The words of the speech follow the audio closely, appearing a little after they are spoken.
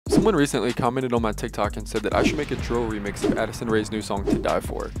Someone recently commented on my TikTok and said that I should make a drill remix of Addison Rae's new song To Die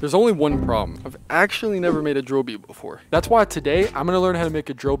For. There's only one problem. I've actually never made a drill beat before. That's why today I'm gonna learn how to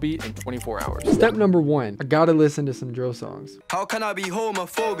make a drill beat in 24 hours. Step number 1, I gotta listen to some drill songs. How can I be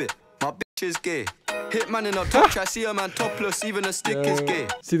homophobic? My bitch is gay. Hit man in a top, I see a man topless, even a stick is gay.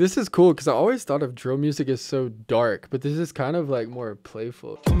 See, this is cool because I always thought of drill music as so dark, but this is kind of like more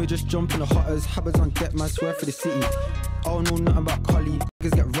playful. Told me just jump in the hotters, habits on deck, man, swear for the city. Oh, know nothing about Collie.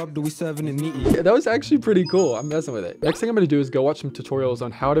 Niggas get robbed, or we serving it neaty. Yeah, that was actually pretty cool. I'm messing with it. Next thing I'm gonna do is go watch some tutorials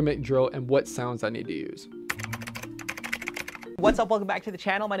on how to make drill and what sounds I need to use. What's up? Welcome back to the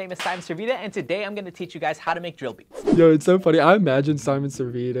channel. My name is Simon Servita, and today I'm going to teach you guys how to make drill beats. Yo, it's so funny. I imagine Simon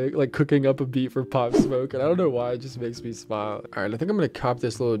Servita like cooking up a beat for Pop Smoke, and I don't know why, it just makes me smile. All right, I think I'm gonna cop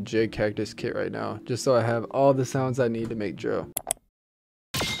this little J Cactus kit right now, just so I have all the sounds I need to make drill.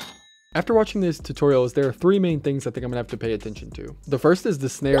 After watching these tutorials, there are 3 main things I think I'm gonna have to pay attention to. The first is the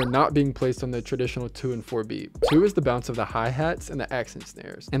snare not being placed on the traditional 2 and 4 beat. 2 is the bounce of the hi-hats and the accent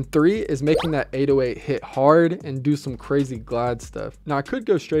snares. And 3 is making that 808 hit hard and do some crazy glide stuff. Now I could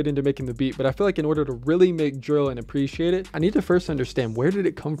go straight into making the beat, but I feel like in order to really make drill and appreciate it, I need to first understand where did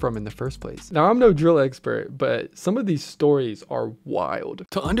it come from in the first place. Now I'm no drill expert, but some of these stories are wild.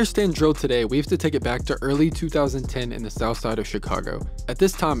 To understand drill today, we have to take it back to early 2010 in the south side of Chicago. At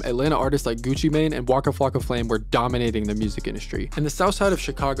this time, Atlanta artists like Gucci Mane and Waka Flocka Flame were dominating the music industry. In the south side of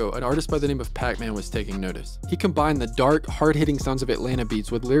Chicago, an artist by the name of Pac-Man was taking notice. He combined the dark, hard-hitting sounds of Atlanta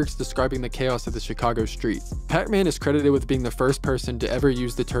beats with lyrics describing the chaos of the Chicago streets. Pac-Man is credited with being the first person to ever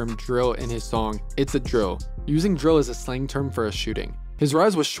use the term drill in his song, It's a Drill, using drill as a slang term for a shooting. His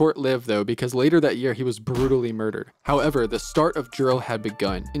rise was short-lived though, because later that year he was brutally murdered. However, the start of drill had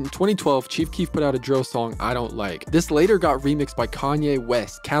begun. In 2012, Chief Keef put out a drill song, I Don't Like. This later got remixed by Kanye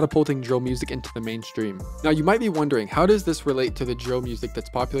West, catapulting drill music into the mainstream. Now you might be wondering, how does this relate to the drill music that's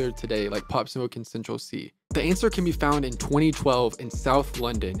popular today like Pop Smoke and Central C? The answer can be found in 2012 in South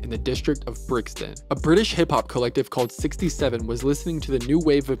London in the district of Brixton. A British hip-hop collective called 67 was listening to the new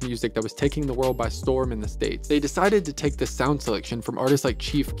wave of music that was taking the world by storm in the States. They decided to take the sound selection from artists like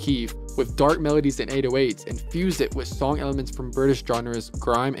Chief Keef with dark melodies and 808s and fuse it with song elements from British genres,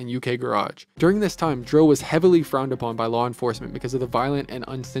 grime, and UK garage. During this time, drill was heavily frowned upon by law enforcement because of the violent and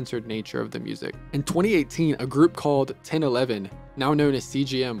uncensored nature of the music. In 2018, a group called 1011, now known as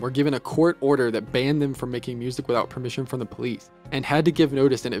CGM, were given a court order that banned them from making music without permission from the police and had to give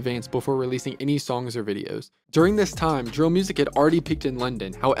notice in advance before releasing any songs or videos. During this time, drill music had already peaked in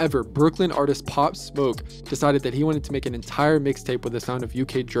London. However, Brooklyn artist Pop Smoke decided that he wanted to make an entire mixtape with the sound of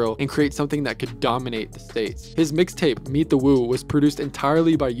UK drill and create something that could dominate the States. His mixtape, Meet the Woo, was produced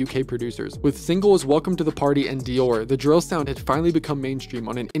entirely by UK producers. With singles Welcome to the Party and Dior, the drill sound had finally become mainstream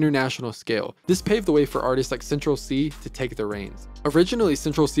on an international scale. This paved the way for artists like Central C to take the reins. Originally,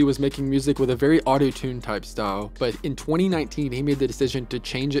 Central C was making music with a very auto-tune type style, but in 2019 he made the decision to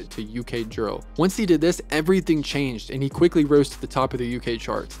change it to UK drill. Once he did this, everything changed and he quickly rose to the top of the UK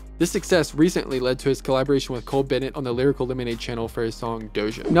charts. This success recently led to his collaboration with Cole Bennett on the Lyrical Lemonade channel for his song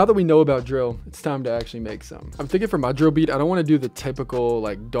Doja. Now that we know about drill, it's time to actually make some. I'm thinking for my drill beat, I don't want to do the typical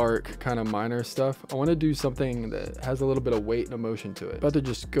like dark kind of minor stuff. I want to do something that has a little bit of weight and emotion to it. About to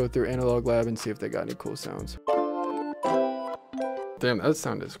just go through Analog Lab and see if they got any cool sounds. Damn, that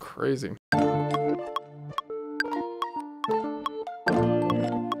sound is crazy.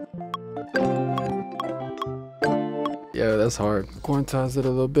 Yeah, that's hard. Quantize it a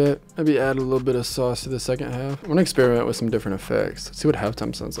little bit. Maybe add a little bit of sauce to the second half. I want to experiment with some different effects. Let's see what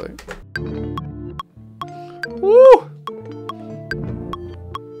halftime sounds like. Woo!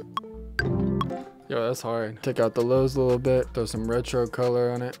 Yo, that's hard. Take out the lows a little bit. Throw some retro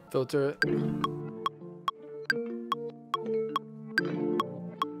color on it. Filter it.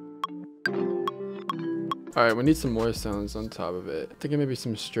 All right, we need some more sounds on top of it. Thinking maybe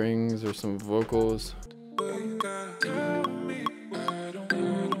some strings or some vocals.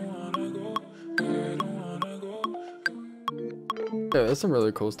 Yeah, there's some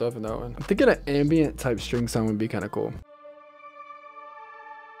really cool stuff in that one. I'm thinking an ambient type string sound would be kind of cool.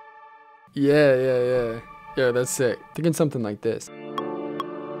 Yeah, that's sick. Thinking something like this.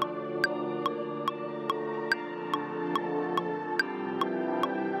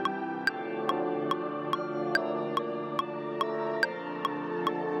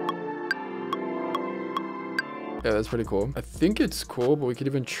 Yeah, that's pretty cool. I think it's cool, but we could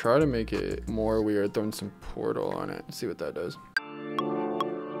even try to make it more weird, throwing some Portal on it. Let's see what that does.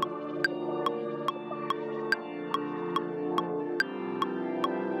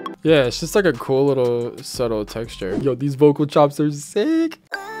 Yeah, it's just like a cool little subtle texture. Yo, these vocal chops are sick.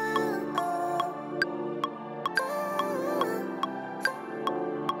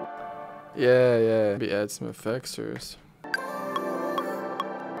 Yeah. Maybe add some effects or...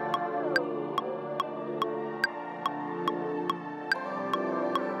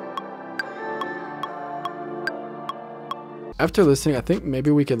 After listening, I think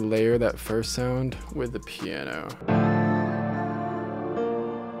maybe we could layer that first sound with the piano.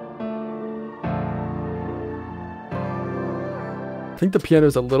 I think the piano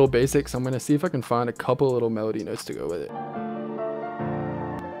is a little basic, so I'm gonna see if I can find a couple little melody notes to go with it.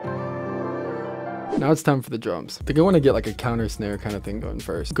 Now it's time for the drums. I think I want to get like a counter snare kind of thing going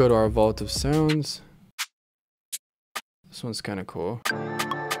first. Go to our vault of sounds. This one's kind of cool.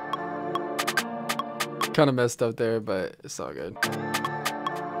 Kind of messed up there, but it's all good.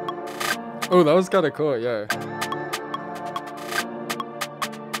 Oh, that was kind of cool, yeah.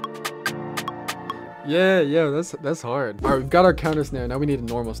 Yeah, that's hard. All right, we've got our counter snare. Now we need a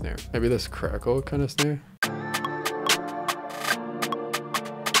normal snare. Maybe this crackle kind of snare.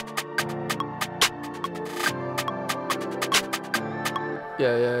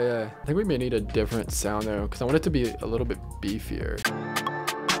 Yeah. I think we may need a different sound though, because I want it to be a little bit beefier.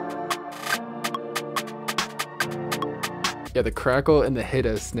 Yeah, the crackle and the hit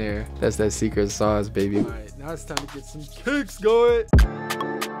snare. That's that secret sauce, baby. All right, now it's time to get some kicks going.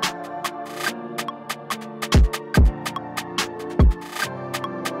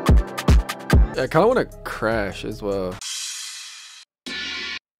 Yeah, I kind of want to crash as well.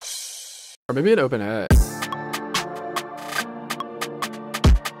 Or maybe an open hat.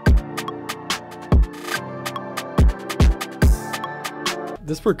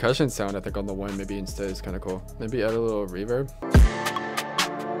 This percussion sound, I think, on the one maybe instead is kind of cool. Maybe add a little reverb.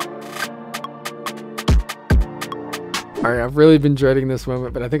 All right, I've really been dreading this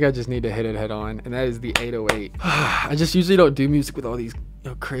moment, but I think I just need to hit it head on, and that is the 808. I just usually don't do music with all these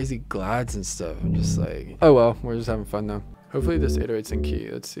crazy glides and stuff. I'm just like, oh well, we're just having fun though. Hopefully this 808's in key.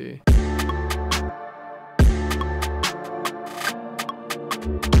 Let's see.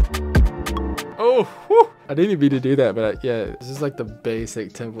 Oh, whew. I didn't even mean to do that, but yeah, this is like the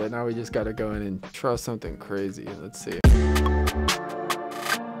basic template. Now we just got to go in and try something crazy. Let's see.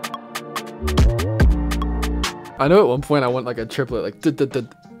 I know at one point I want like a triplet, like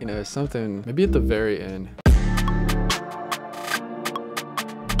you know, something maybe at the very end.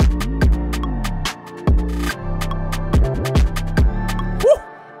 Woo!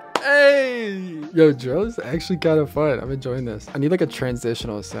 Hey, yo, drill is actually kind of fun. I'm enjoying this. I need like a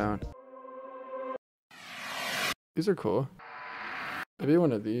transitional sound. These are cool. Maybe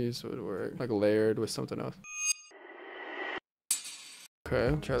one of these would work, like layered with something else.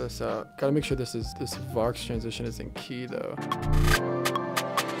 Okay, try this out. Gotta make sure this Vox transition is in key though.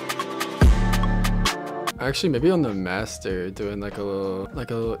 Actually, maybe on the master, doing like a little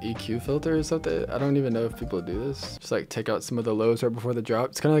EQ filter or something. I don't even know if people do this. Just like take out some of the lows right before the drop.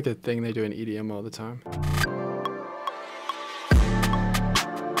 It's kind of like a thing they do in EDM all the time.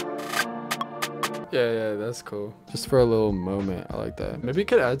 Yeah, that's cool. Just for a little moment, I like that. Maybe you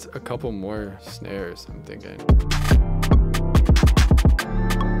could add a couple more snares, I'm thinking.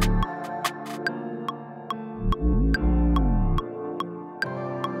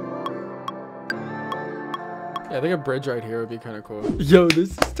 Yeah, I think a bridge right here would be kind of cool. Yo,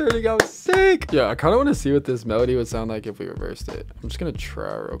 this is turning out sick! Yeah, I kind of want to see what this melody would sound like if we reversed it. I'm just gonna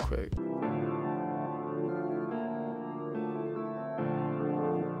try real quick.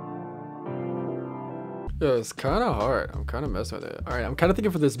 Yo, it's kind of hard. I'm kind of messing with it. All right, I'm kind of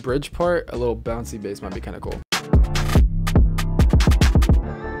thinking for this bridge part, a little bouncy bass might be kind of cool.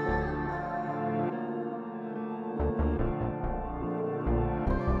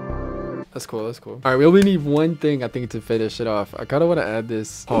 That's cool, that's cool. All right, we only need one thing, I think, to finish it off. I kind of want to add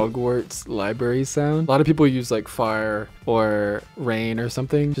this Hogwarts library sound. A lot of people use like fire or rain or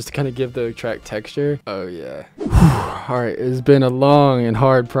something just to kind of give the track texture. Oh yeah. All right, it's been a long and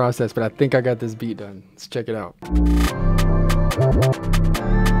hard process, but I think I got this beat done. Let's check it out.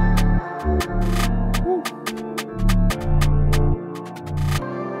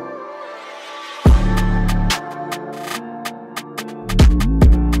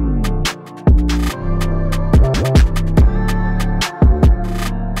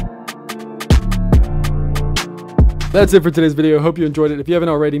 That's it for today's video. Hope you enjoyed it. If you haven't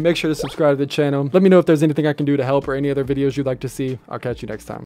already, make sure to subscribe to the channel. Let me know if there's anything I can do to help or any other videos you'd like to see. I'll catch you next time.